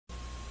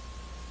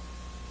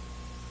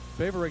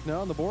Favorite right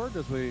now on the board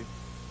as we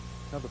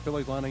have the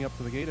fillies lining up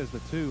to the gate is the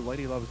 2,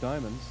 Lady Loves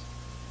Diamonds.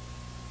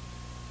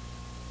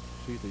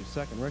 She's the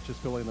second richest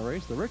filly in the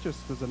race. The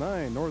richest is the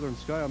 9, Northern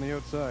Sky, on the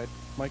outside.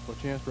 Mike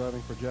Lachance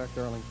driving for Jack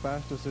Darling.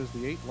 Fastest is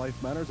the 8,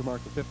 Life Matters, a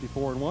mark of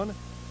 54-1.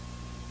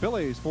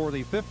 Fillies for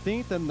the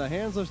 15th and the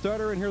hands of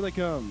starter, and here they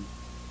come.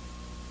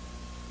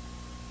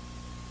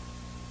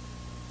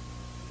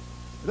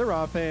 They're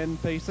off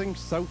and pacing.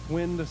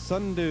 Southwind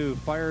Sundew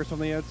fires from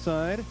the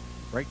outside.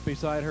 Right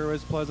beside her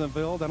is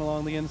Pleasantville. Then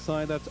along the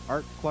inside, that's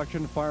Art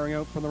Collection firing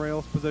out from the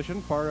rails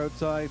position. Far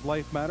outside,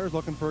 Life Matters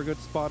looking for a good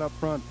spot up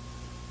front.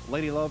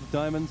 Lady Love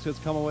Diamonds has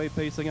come away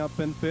pacing up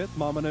in 5th.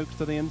 Mama Nukes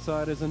to the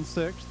inside is in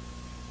 6th.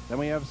 Then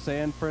we have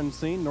San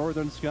Francine.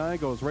 Northern Sky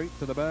goes right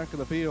to the back of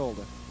the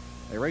field.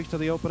 They race to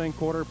the opening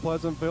quarter.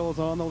 Pleasantville is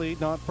on the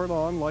lead, not for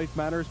long. Life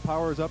Matters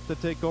powers up to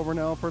take over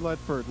now for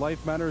Ledford.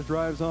 Life Matters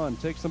drives on,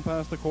 takes them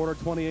past the quarter,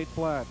 28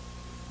 flat.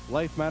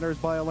 Life Matters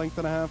by a length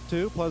and a half,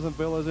 2.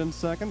 Pleasantville is in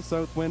 2nd.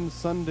 Southwind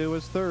Sundew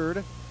is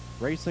 3rd.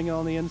 Racing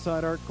on the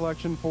inside, Art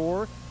Collection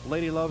 4.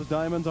 Lady Loves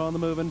Diamonds on the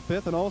move in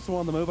 5th, and also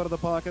on the move out of the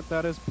pocket,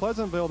 that is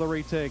Pleasantville to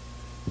retake.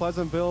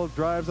 Pleasantville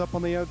drives up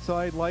on the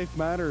outside. Life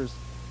Matters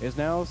is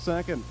now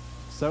 2nd.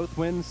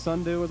 Southwind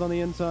Sundew is on the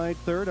inside,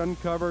 3rd.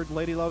 Uncovered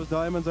Lady Loves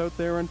Diamonds out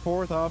there in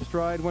 4th. Off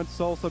stride went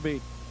Salsa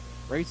Beat.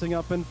 Racing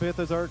up in 5th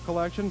is Art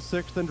Collection.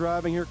 6th and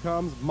driving, here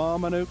comes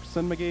Mama Nukes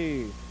and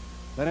McGee.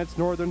 Then it's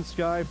Northern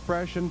Sky,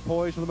 fresh and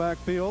poised from the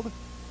backfield.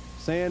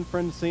 San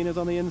Francine is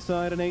on the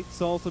inside, and 8.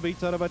 Salsa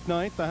Beats out of at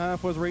 9th. The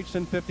half was reached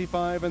in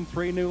 55 and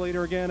 3. New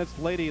leader again. It's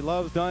Lady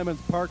Loves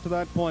Diamonds parked to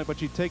that point, but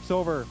she takes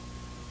over.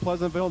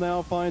 Pleasantville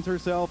now finds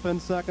herself in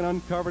 2nd.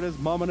 Uncovered is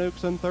Mama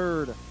Nukes in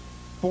 3rd.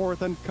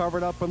 4th and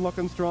covered up and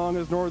looking strong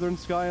is Northern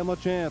Sky and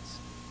Lachance.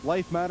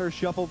 Life Matters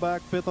shuffled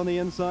back 5th on the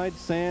inside.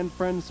 San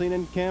Francine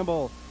and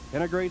Campbell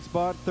in a great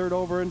spot, 3rd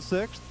over in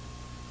 6th.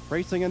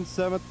 Racing in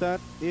 7th, that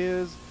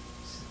is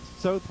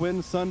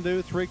Southwind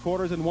Sundew,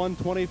 3/4 in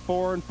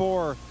 1:24 and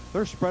 4.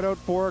 They're spread out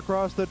 4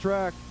 across the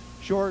track.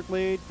 Short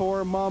lead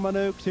for Mama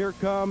Nukes. Here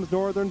comes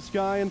Northern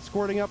Sky, and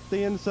squirting up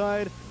the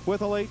inside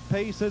with a late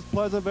pace is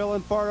Pleasantville,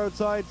 and far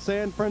outside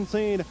San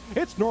Francine.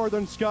 It's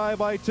Northern Sky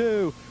by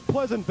 2.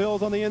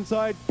 Pleasantville's on the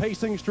inside,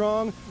 pacing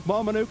strong.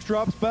 Mama Nukes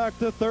drops back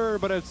to 3rd,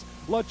 but it's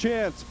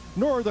Lachance.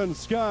 Northern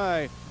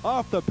Sky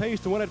off the pace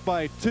to win it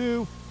by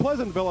 2.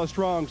 Pleasantville a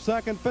strong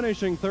 2nd,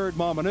 finishing 3rd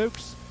Mama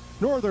Nukes.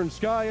 Northern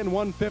Sky in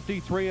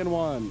 1:53 and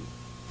 1.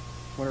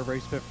 Winner of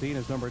race 15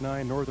 is number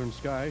 9, Northern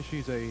Sky.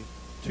 She's a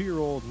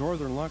 2-year-old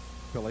Northern Luck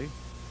filly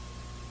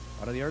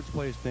out of the Arts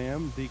Place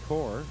Dam,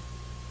 Decor.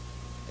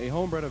 A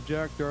homebred of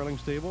Jack Darling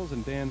Stables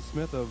and Dan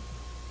Smith of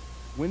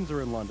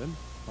Windsor in London,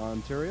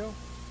 Ontario.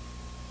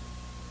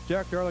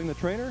 Jack Darling the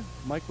trainer,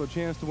 Mike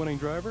Lachance the winning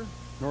driver.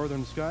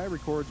 Northern Sky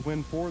records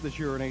win 4 this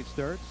year in 8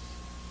 starts.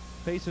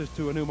 Paces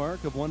to a new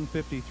mark of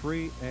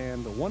 1:53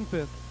 and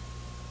 1/5.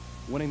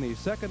 Winning the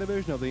 2nd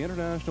division of the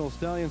International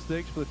Stallion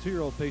Stakes for the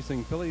 2-year-old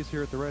pacing fillies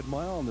here at the Red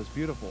Mile on this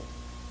beautiful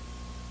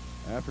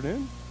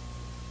afternoon.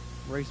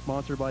 Race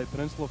sponsored by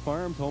Peninsula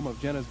Farms, home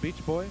of Jenna's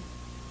Beach Boy.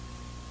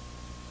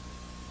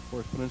 Of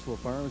course, Peninsula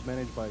Farms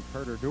managed by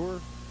Carter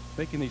Doer,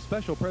 making the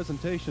special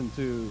presentation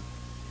to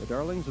the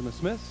Darlings and the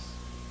Smiths.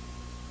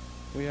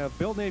 We have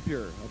Bill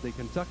Napier of the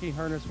Kentucky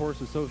Harness Horse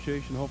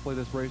Association. Hopefully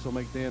this race will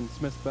make Dan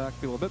Smith's back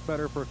feel a bit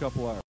better for a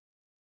couple hours.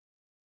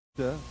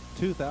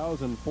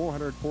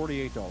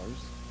 $2,448.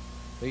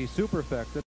 The Superfecta